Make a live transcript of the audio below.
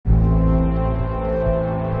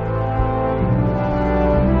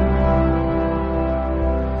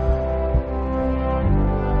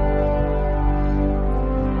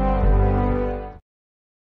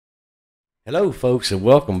Hello, folks, and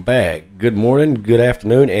welcome back. Good morning, good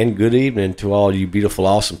afternoon, and good evening to all you beautiful,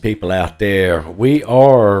 awesome people out there. We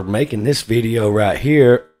are making this video right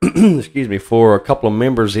here, excuse me, for a couple of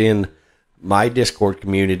members in my Discord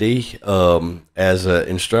community as an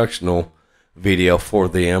instructional video for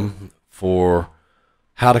them for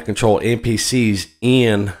how to control NPCs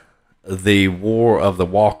in the War of the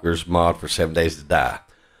Walkers mod for 7 Days to Die.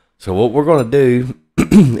 So what we're going to do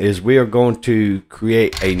is we are going to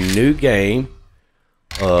create a new game,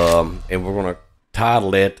 and we're going to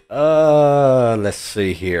title it, let's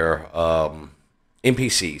see here,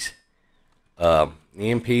 NPCs.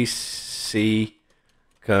 NPC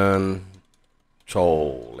controlling.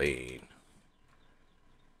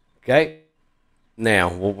 Okay. Now,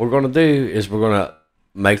 what we're going to do is we're going to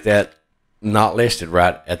make that not listed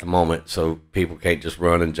right at the moment, so people can't just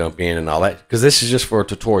run and jump in and all that, because this is just for a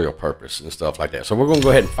tutorial purpose and stuff like that. So we're going to go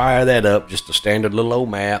ahead and fire that up, just a standard little old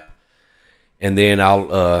map, and then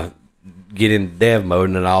I'll get in dev mode,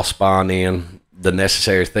 and then I'll spawn in the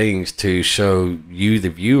necessary things to show you, the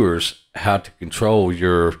viewers, how to control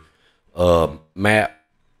your map,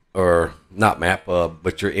 or not map,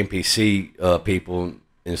 but your NPC people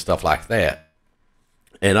and stuff like that.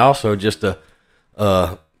 And also just to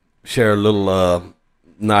share a little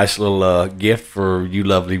nice little gift for you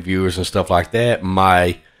lovely viewers and stuff like that.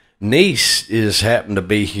 My niece is happened to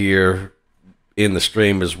be here in the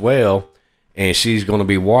stream as well, and she's going to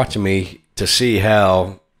be watching me to see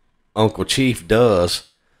how Uncle Chief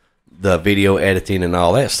does the video editing and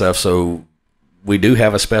all that stuff. So we do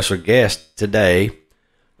have a special guest today,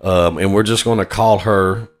 and we're just going to call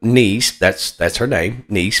her Niece. That's her name,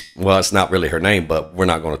 Niece. Well, it's not really her name, but we're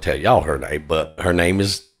not going to tell y'all her name, but her name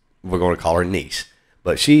is, we're going to call her Niece.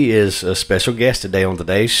 But she is a special guest today on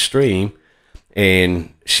today's stream,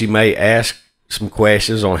 and she may ask some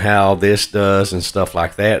questions on how this does and stuff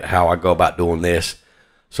like that, how I go about doing this.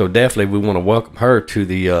 So definitely we want to welcome her to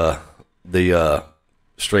the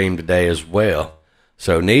stream today as well.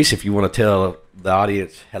 So Niece, if you want to tell the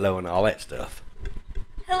audience hello and all that stuff.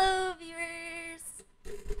 Hello, viewers.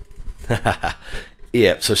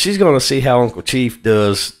 Yeah, so she's going to see how Uncle Chief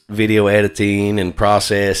does video editing and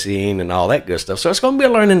processing and all that good stuff. So it's going to be a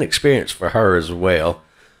learning experience for her as well.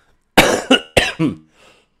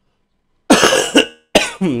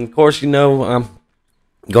 Of course, you know, I'm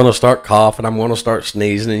going to start coughing. I'm going to start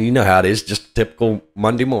sneezing. And you know how it is, just a typical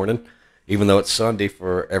Monday morning, even though it's Sunday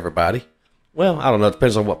for everybody. Well, I don't know. It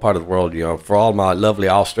depends on what part of the world you're on. For all my lovely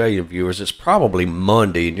Australian viewers, it's probably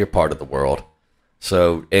Monday in your part of the world.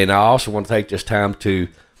 So, and I also want to take this time to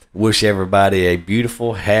wish everybody a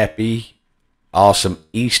beautiful, happy, awesome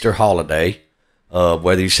Easter holiday.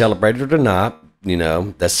 Whether you celebrate it or not, you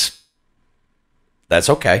know, that's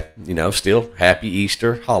okay. You know, still happy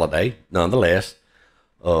Easter holiday nonetheless.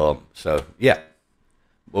 So yeah.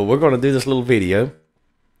 Well, we're going to do this little video,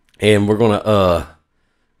 and we're going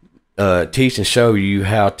to teach and show you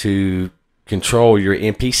how to control your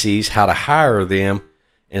NPCs, how to hire them,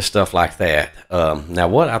 and stuff like that. Now,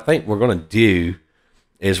 what I think we're going to do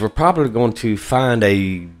is we're probably going to find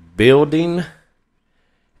a building,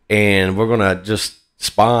 and we're going to just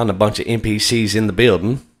spawn a bunch of NPCs in the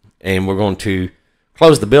building, and we're going to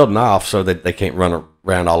close the building off so that they can't run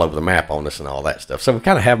around all over the map on us and all that stuff. So we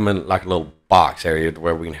kind of have them in like a little box area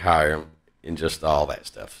where we can hire them and just all that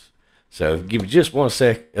stuff. So give me just one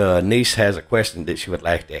sec. Niece has a question that she would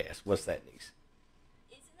like to ask. What's that, Niece?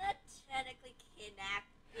 Isn't that technically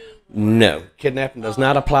kidnapping? No, kidnapping does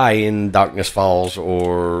not apply in Darkness Falls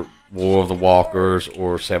or War of the Walkers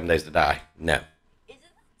or 7 Days to Die. No. Isn't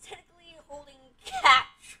that technically holding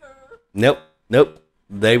capture? Nope.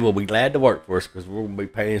 They will be glad to work for us because we're going to be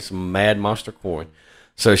paying some mad monster coin.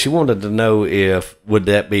 So she wanted to know if, would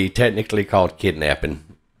that be technically called kidnapping?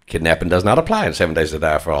 Kidnapping does not apply in 7 Days to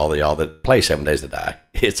Die for all of y'all that play 7 Days to Die.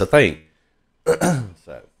 It's a thing.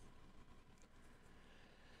 So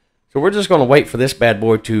we're just going to wait for this bad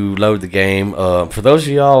boy to load the game. For those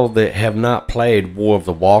of y'all that have not played War of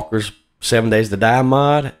the Walkers 7 Days to Die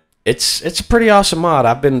mod, it's a pretty awesome mod.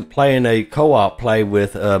 I've been playing a co-op play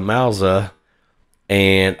with Malza,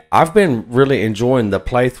 and I've been really enjoying the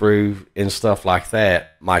playthrough and stuff like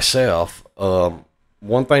that myself.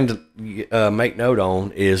 One thing to make note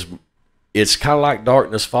on is it's kind of like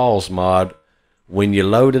Darkness Falls mod. When you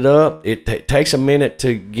load it up, it takes a minute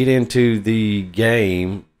to get into the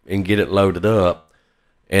game and get it loaded up.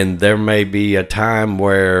 And there may be a time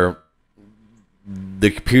where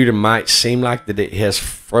the computer might seem like that it has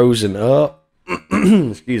frozen up.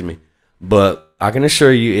 Excuse me. But I can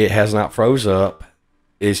assure you it has not froze up.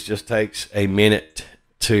 It just takes a minute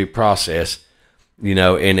to process, you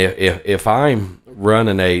know. And if I'm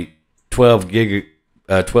running a 12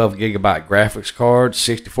 gigabyte graphics card,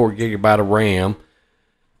 64 gigabyte of RAM,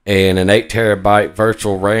 and an 8 terabyte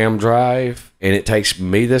virtual RAM drive, and it takes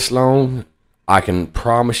me this long, I can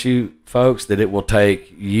promise you, folks, that it will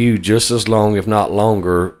take you just as long, if not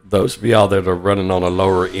longer, those of y'all that are running on a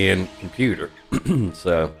lower end computer.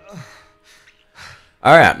 So,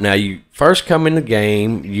 all right, now you first come in the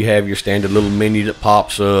game, you have your standard little menu that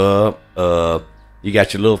pops up. You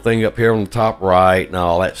got your little thing up here on the top right and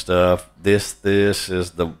all that stuff. This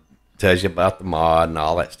is the tells you about the mod and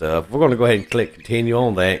all that stuff. We're going to go ahead and click continue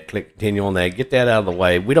on that. Click continue on that. Get that out of the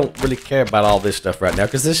way. We don't really care about all this stuff right now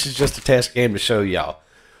because this is just a test game to show y'all.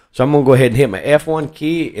 So I'm going to go ahead and hit my F1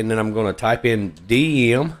 key, and then I'm going to type in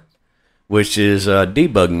DM, which is a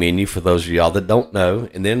debug menu for those of y'all that don't know.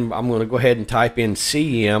 And then I'm going to go ahead and type in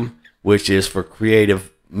CM, which is for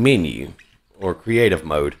creative menu or creative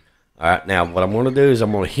mode. All right, now what I'm going to do is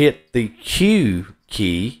I'm going to hit the Q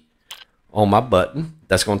key on my button.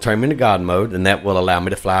 That's going to turn me into God mode, and that will allow me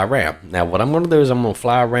to fly around. Now what I'm going to do is I'm going to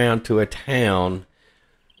fly around to a town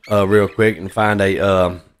real quick and find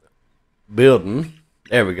a building.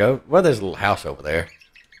 There we go. Well, there's a little house over there.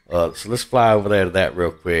 So let's fly over there to that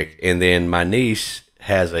real quick. And then my niece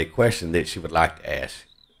has a question that she would like to ask.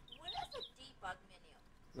 What is a debug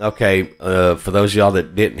menu? Okay, for those of y'all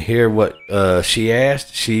that didn't hear what she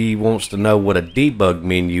asked, she wants to know what a debug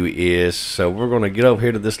menu is. So we're going to get over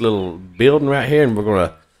here to this little building right here, and we're going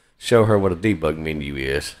to show her what a debug menu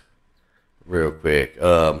is real quick.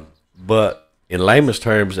 But in layman's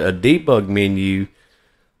terms, a debug menu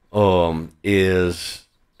is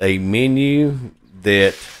a menu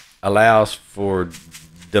that allows for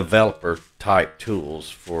developer type tools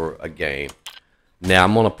for a game. Now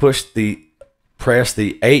I'm going to press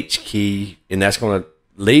the H key, and that's going to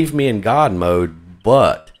leave me in God mode,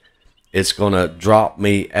 but it's going to drop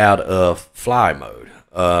me out of fly mode.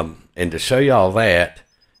 And to show y'all that,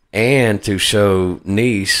 and to show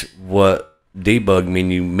niece what debug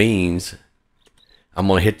menu means, I'm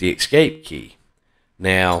going to hit the escape key.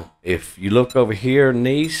 Now, if you look over here,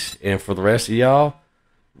 niece, and for the rest of y'all,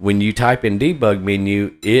 when you type in debug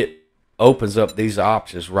menu, it opens up these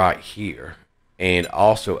options right here, and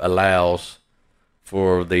also allows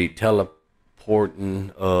for the teleporting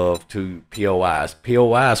to POIs.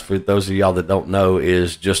 POIs, for those of y'all that don't know,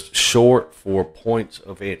 is just short for points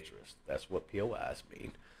of interest. That's what POIs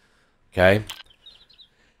mean. Okay.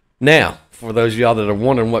 Now, for those of y'all that are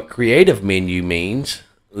wondering what creative menu means,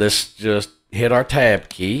 let's just hit our tab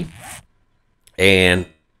key, and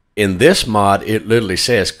in this mod it literally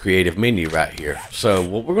says creative menu right here. So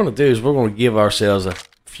what we're going to do is we're going to give ourselves a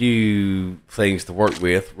few things to work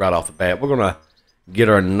with right off the bat. We're going to get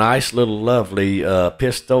our nice little lovely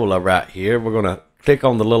pistola right here. We're going to click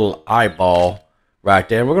on the little eyeball right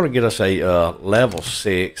there, and we're going to get us a level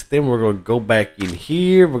 6. Then we're going to go back in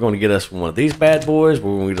here. We're going to get us one of these bad boys.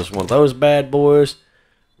 We're going to get us one of those bad boys.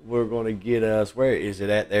 We're going to get us, where is it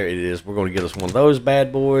at? There it is. We're going to get us one of those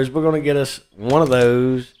bad boys. We're going to get us one of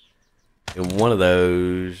those and one of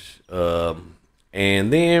those.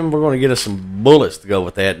 And then we're going to get us some bullets to go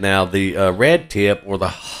with that. Now, the red tip, or the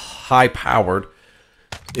high-powered,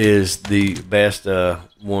 is the best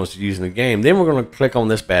ones to use in the game. Then we're going to click on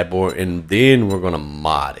this bad boy, and then we're going to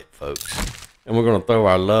mod it, folks. And we're going to throw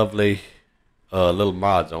our lovely little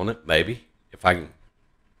mods on it, maybe, if I can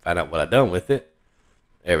find out what I've done with it.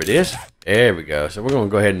 There it is. There we go. So we're going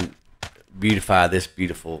to go ahead and beautify this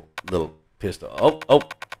beautiful little pistol. Oh.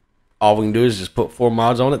 All we can do is just put 4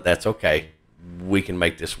 mods on it. That's okay. We can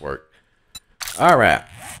make this work. All right.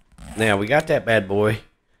 Now, we got that bad boy.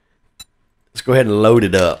 Let's go ahead and load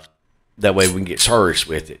it up. That way we can get serious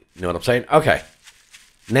with it. You know what I'm saying? Okay.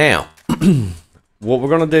 Now, what we're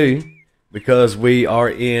going to do, because we are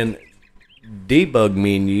in debug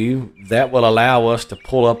menu, that will allow us to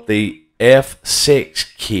pull up the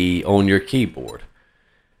F6 key on your keyboard,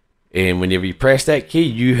 and whenever you press that key,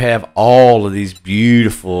 you have all of these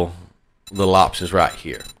beautiful little options right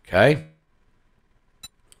here. Okay,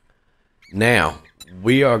 now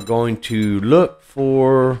we are going to look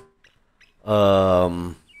for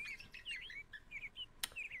now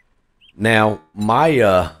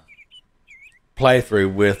my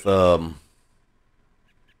playthrough with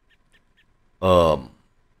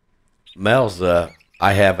Melza,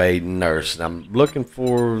 I have a nurse, and I'm looking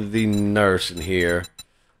for the nurse in here.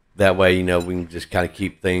 That way, you know, we can just kind of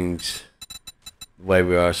keep things the way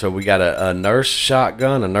we are. So we got a nurse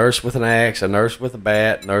shotgun, a nurse with an axe, a nurse with a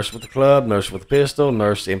bat, nurse with a club, nurse with a pistol,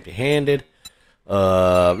 nurse empty-handed.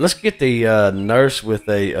 Let's get the nurse with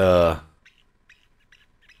a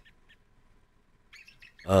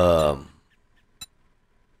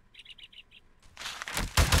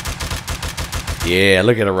Yeah,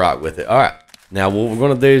 look at her rock with it. All right. Now, what we're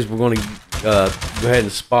going to do is we're going to go ahead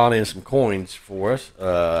and spawn in some coins for us.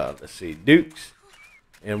 Let's see, Dukes.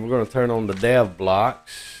 And we're going to turn on the dev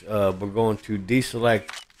blocks. We're going to deselect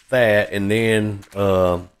that, and then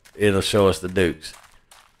it'll show us the Dukes.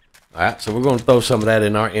 All right, so we're going to throw some of that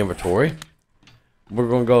in our inventory. We're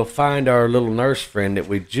going to go find our little nurse friend that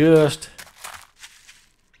we just...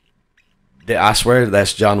 I swear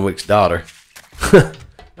that's John Wick's daughter. All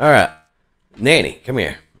right. Nanny, come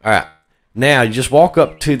here. All right. Now, you just walk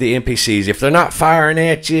up to the NPCs. If they're not firing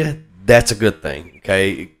at you, that's a good thing,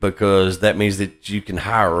 okay? Because that means that you can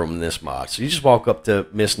hire them in this mod. So you just walk up to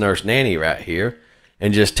Miss Nurse Nanny right here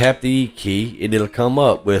and just tap the E key, and it'll come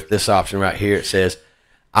up with this option right here. It says,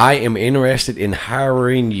 I am interested in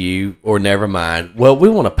hiring you, or never mind. Well, we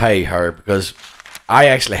want to pay her because I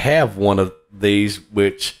actually have one of these,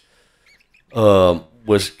 which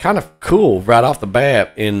was kind of cool right off the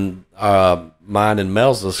bat in mine and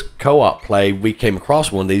Mel's co-op play. We came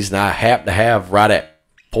across one of these, and I happen to have right at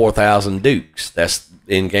 4,000 Dukes. That's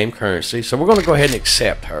in-game currency. So we're going to go ahead and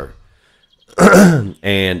accept her.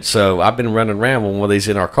 And so I've been running around with one of these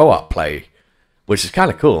in our co-op play, which is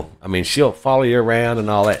kind of cool. I mean, she'll follow you around and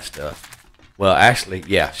all that stuff. Well, actually,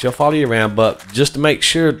 yeah, she'll follow you around, but just to make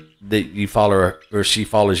sure that you follow her or she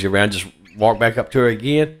follows you around, just walk back up to her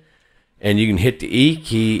again, and you can hit the E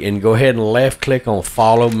key and go ahead and left click on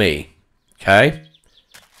follow me. Okay?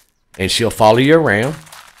 And she'll follow you around.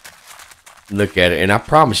 Look at it. And I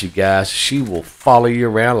promise you guys, she will follow you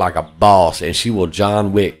around like a boss, and she will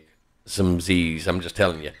John Wick some Z's. I'm just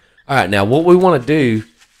telling you. All right, now what we want to do,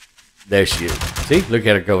 there she is. See? Look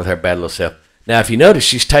at her go with her bad little self. Now, if you notice,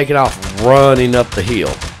 she's taking off running up the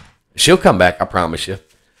hill. She'll come back, I promise you.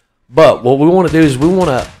 But what we want to do is we want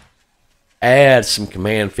to add some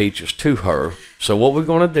command features to her. So what we're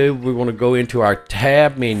going to do, we're going to go into our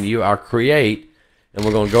tab menu, our create, and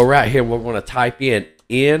we're going to go right here. We're going to type in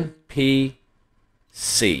NPC.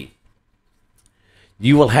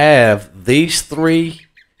 You will have these three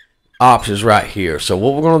options right here. So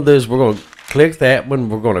what we're going to do is we're going to click that one.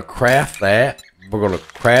 We're going to craft that. We're going to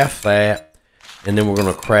craft that. And then we're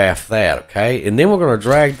going to craft that. Okay. And then we're going to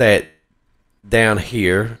drag that down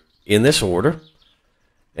here in this order.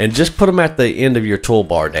 And just put them at the end of your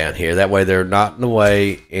toolbar down here. That way they're not in the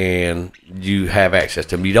way and you have access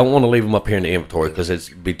to them. You don't want to leave them up here in the inventory because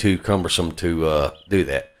it'd be too cumbersome to do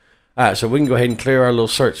that. All right, so we can go ahead and clear our little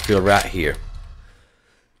search field right here.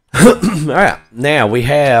 All right, now we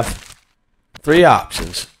have three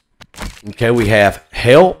options. Okay, we have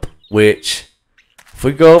help, which if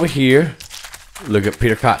we go over here, look at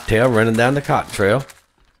Peter Cottontail running down the cotton trail.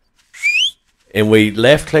 And we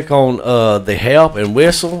left click on the help and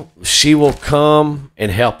whistle, she will come and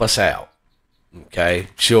help us out. Okay,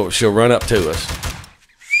 she'll run up to us.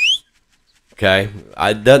 Okay,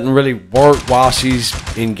 it doesn't really work while she's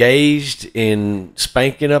engaged in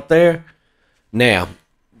spanking up there. Now,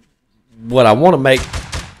 what I want to make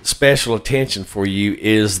special attention for you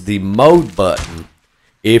is the mode button.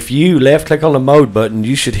 If you left click on the mode button,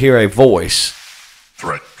 you should hear a voice.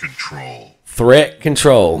 Threat control. Threat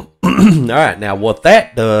control. All right, now what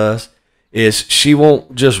that does is she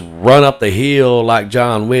won't just run up the hill like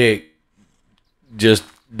John Wick just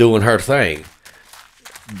doing her thing.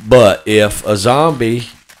 But if a zombie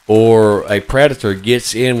or a predator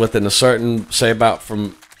gets in within a certain, say about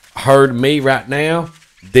from her to me right now,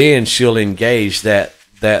 then she'll engage that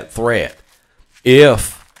threat.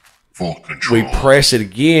 If full control, we press it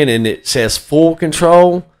again and it says full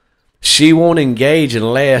control, she won't engage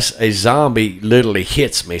unless a zombie literally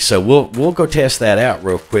hits me. So we'll go test that out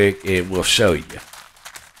real quick and we'll show you.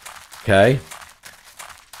 Okay.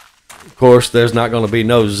 Of course, there's not going to be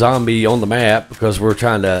no zombie on the map because we're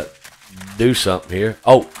trying to do something here.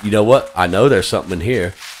 Oh, you know what? I know there's something in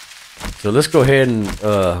here. So let's go ahead and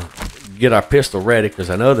get our pistol ready because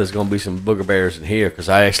I know there's going to be some booger bears in here because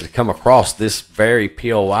I actually come across this very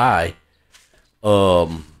POI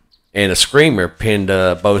and a screamer pinned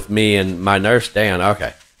both me and my nurse down.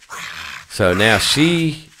 Okay. So now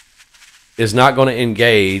she is not going to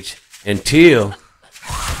engage until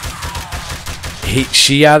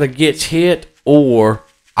she either gets hit or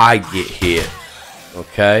I get hit.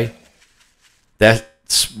 Okay.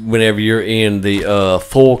 That's whenever you're in the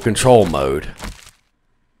full control mode.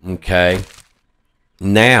 Okay.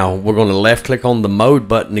 Now we're going to left click on the mode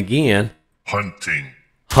button again. Hunting.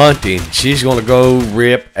 She's going to go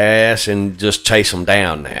rip ass and just chase them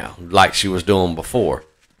down now, like she was doing before.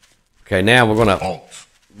 Okay, now we're going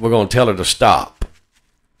to tell her to stop,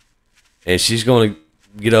 and she's going to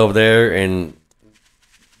get over there and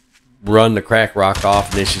run the crack rock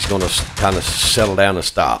off, and then she's going to kind of settle down and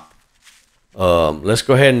stop. Let's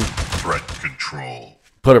go ahead and Threat control.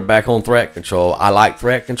 put her back on threat control. I like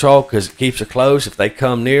threat control because it keeps her close. If they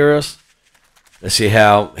come near us, let's see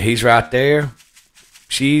how he's right there.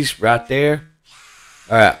 She's right there.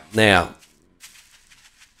 All right, now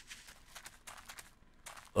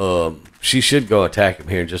she should go attack him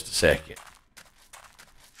here in just a second.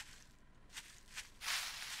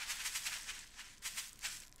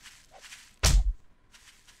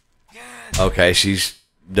 Okay, she's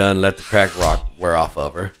done. Let the crack rock wear off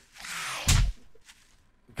of her.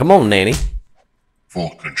 Come on, Nanny. Full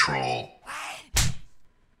control.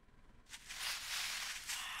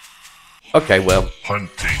 Okay, well,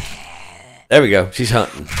 Hunting. there we go. She's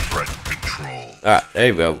hunting. Threat control. All right, there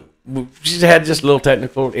you go. She's had just a little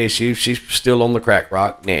technical issue. She's still on the crack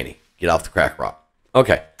rock. Nanny, get off the crack rock.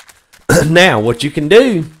 Okay. Now, what you can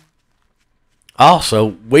do,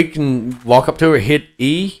 also, we can walk up to her, hit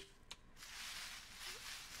E.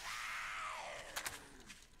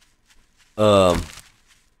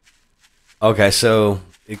 Okay, so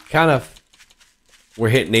it kind of, we're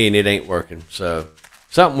hitting E and it ain't working. So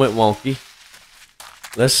something went wonky.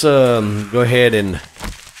 Let's go ahead and,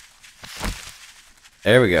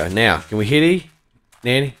 there we go. Now, can we hit E?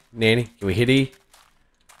 Nanny, can we hit E?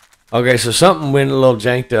 Okay, so something went a little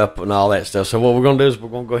janked up and all that stuff. So what we're going to do is we're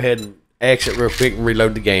going to go ahead and exit real quick and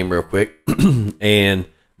reload the game real quick. And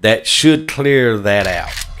that should clear that out,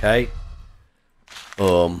 okay?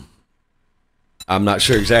 I'm not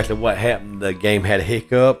sure exactly what happened. The game had a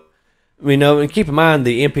hiccup. You know, and keep in mind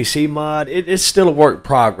the NPC mod, it's still a work in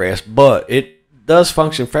progress, but it does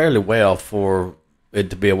function fairly well for it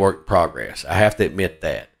to be a work in progress. I have to admit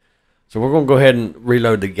that. So we're going to go ahead and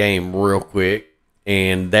reload the game real quick,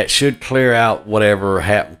 and that should clear out whatever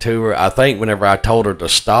happened to her. I think whenever I told her to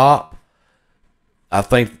stop, I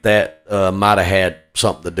think that might have had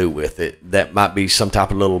something to do with it. That might be some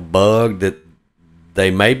type of little bug that they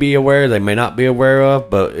may be aware, they may not be aware of,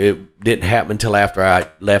 but it didn't happen until after I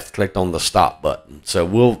clicked on the stop button. So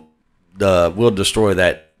we'll destroy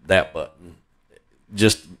that button,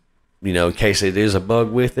 just, you know, in case it is a bug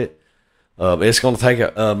with it. It's going to take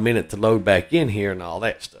a minute to load back in here and all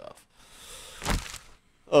that stuff.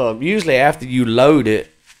 Usually after you load it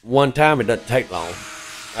one time, it doesn't take long.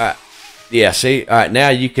 All right. Yeah, see? All right, now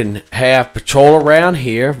you can have patrol around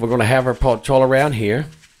here. We're going to have her patrol around here.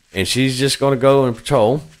 And she's just going to go and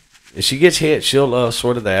patrol. If she gets hit, she'll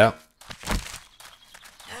sort it out.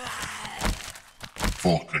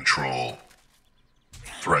 Full control.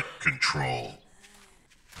 Threat control.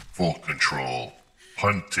 Full control.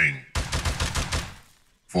 Hunting.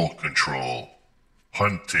 Full control.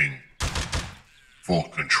 Hunting. Full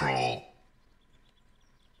control.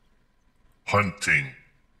 Hunting.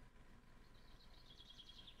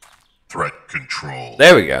 Threat control.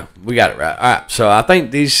 There we go. We got it right. All right. So I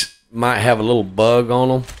think these might have a little bug on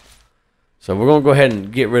them. So we're going to go ahead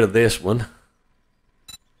and get rid of this one.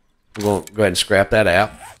 We're going to go ahead and scrap that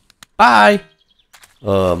out. Bye.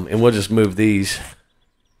 And we'll just move these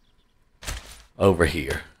over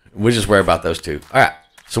here. We'll just worry about those two. All right.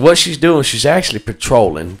 So what she's doing, she's actually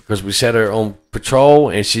patrolling because we set her on patrol,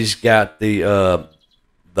 and she's got the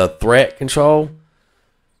threat control.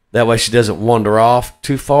 That way she doesn't wander off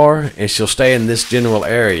too far, and she'll stay in this general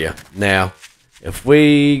area. Now, if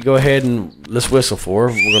we go ahead and let's whistle for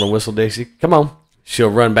her. We're going to whistle Dixie. Come on. She'll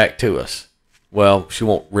run back to us. Well, she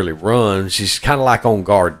won't really run. She's kind of like on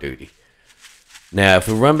guard duty. Now, if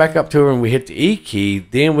we run back up to her and we hit the E key,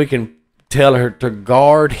 then we can tell her to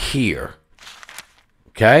guard here.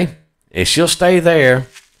 Okay? And she'll stay there,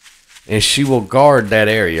 and she will guard that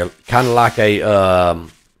area, kind of like a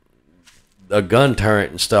gun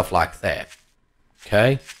turret and stuff like that.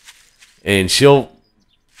 Okay? And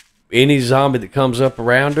any zombie that comes up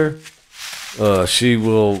around her, she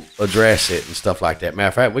will address it and stuff like that. Matter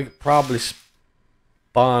of fact, we could probably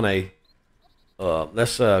spawn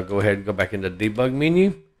let's go ahead and go back into the debug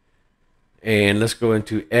menu. And let's go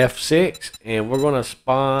into F6. And we're going to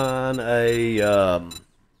spawn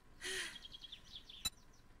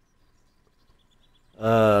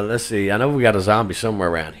let's see. I know we got a zombie somewhere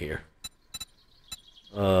around here.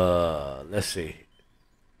 Let's see.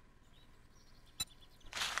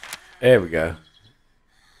 There we go.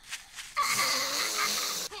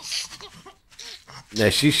 Now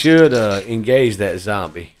she should engage that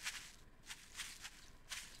zombie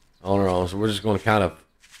on her own. So we're just going to kind of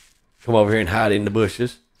come over here and hide in the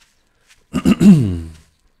bushes. But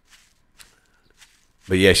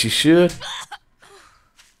yeah, she should.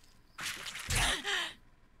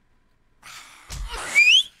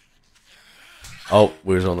 Oh,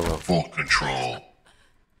 we was on the road. Full control.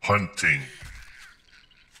 Hunting.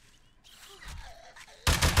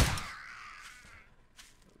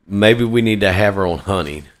 maybe we need to have her on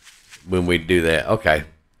hunting when we do that. Okay.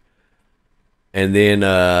 And then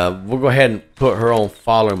we'll go ahead and put her on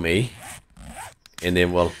follow me. And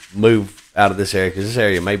then we'll move out of this area because this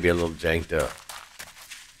area may be a little janked up.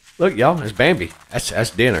 Look, y'all, it's Bambi.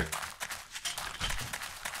 That's dinner.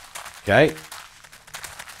 Okay.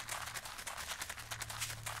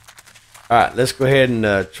 All right, let's go ahead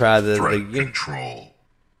and try the Threat control.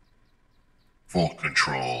 Full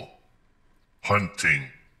control. Hunting.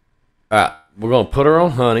 All right, we're going to put her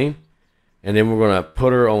on hunting. And then we're going to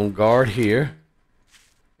put her on guard here.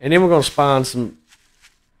 And then we're going to spawn some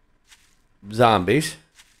zombies.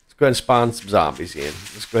 Let's go ahead and spawn some zombies in.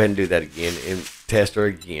 Let's go ahead and do that again and test her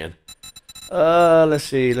again. Let's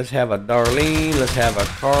see. Let's have a Darlene. Let's have a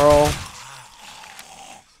Carl.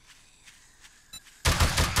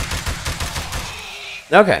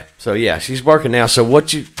 Okay, so yeah, she's working now. So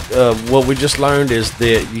what we just learned is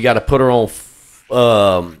that you got to put her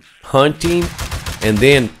on hunting, and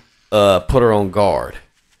then put her on guard,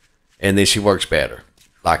 and then she works better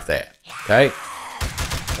like that. Okay,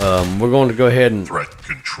 we're going to go ahead and threat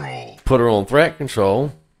control. Put her on threat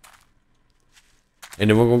control, and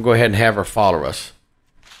then we're going to go ahead and have her follow us.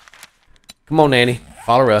 Come on, Nanny,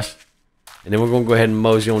 follow us, and then we're going to go ahead and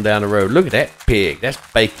mosey on down the road. Look at that pig. That's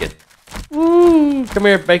Bacon. Woo! Come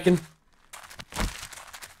here, Bacon.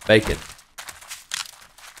 Bacon.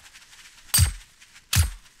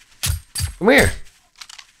 Come here.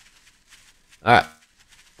 All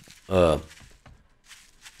right.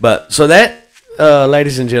 But so that,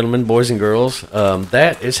 ladies and gentlemen, boys and girls,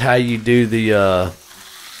 that is how you do the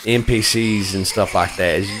NPCs and stuff like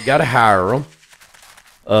that. Is you got to hire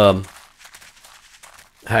them.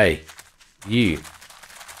 Hey, you.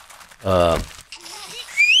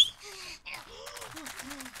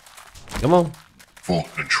 Come on. Full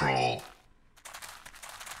control.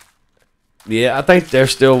 Yeah, I think they're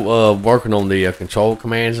still working on the control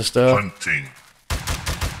commands and stuff. Hunting.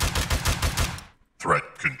 Threat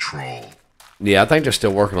control. Yeah, I think they're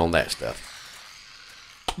still working on that stuff.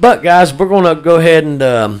 But, guys, we're going to go ahead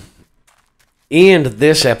and end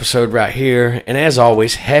this episode right here. And as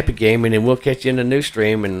always, happy gaming, and we'll catch you in a new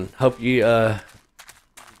stream. And hope you, I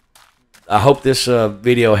hope this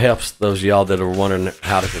video helps those of y'all that are wondering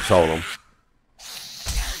how to control them.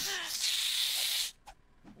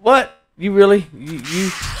 What? You really? You?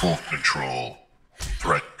 Full control.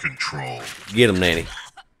 Threat control. Get him, Nanny.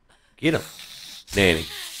 Get him. Nanny.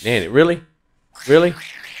 Nanny. Really? Really?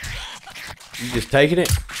 You just taking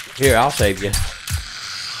it? Here, I'll save you.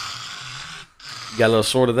 You got a little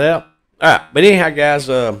sorted out? Alright, but anyhow, guys,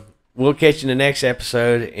 we'll catch you in the next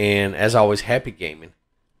episode. And as always, happy gaming.